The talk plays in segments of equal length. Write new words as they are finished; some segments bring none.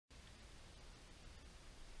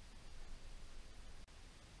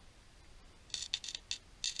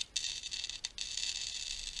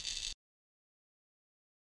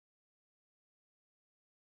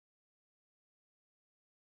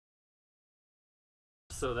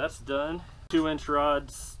So that's done. 2-inch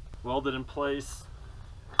rods welded in place,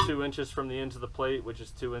 2 inches from the end of the plate, which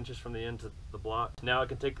is 2 inches from the end of the block. Now I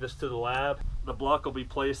can take this to the lab. The block will be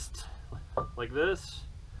placed like this.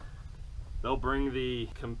 They'll bring the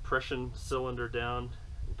compression cylinder down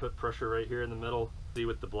and put pressure right here in the middle. See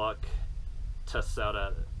what the block tests out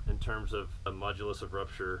at in terms of a modulus of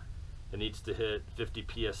rupture. It needs to hit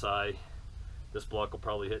 50 psi. This block will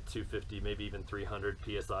probably hit 250, maybe even 300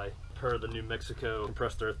 psi. Per the New Mexico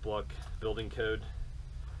Compressed Earth Block Building Code,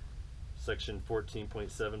 section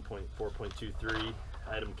 14.7.4.23,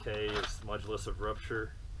 item K is modulus of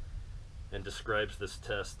rupture and describes this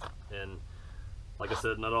test. And like I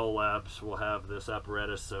said, not all labs will have this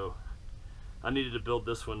apparatus, so I needed to build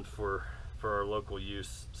this one for our local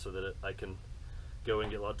use so that I can go and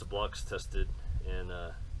get lots of blocks tested, and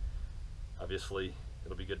obviously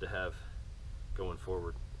it'll be good to have going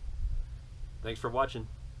forward. Thanks for watching.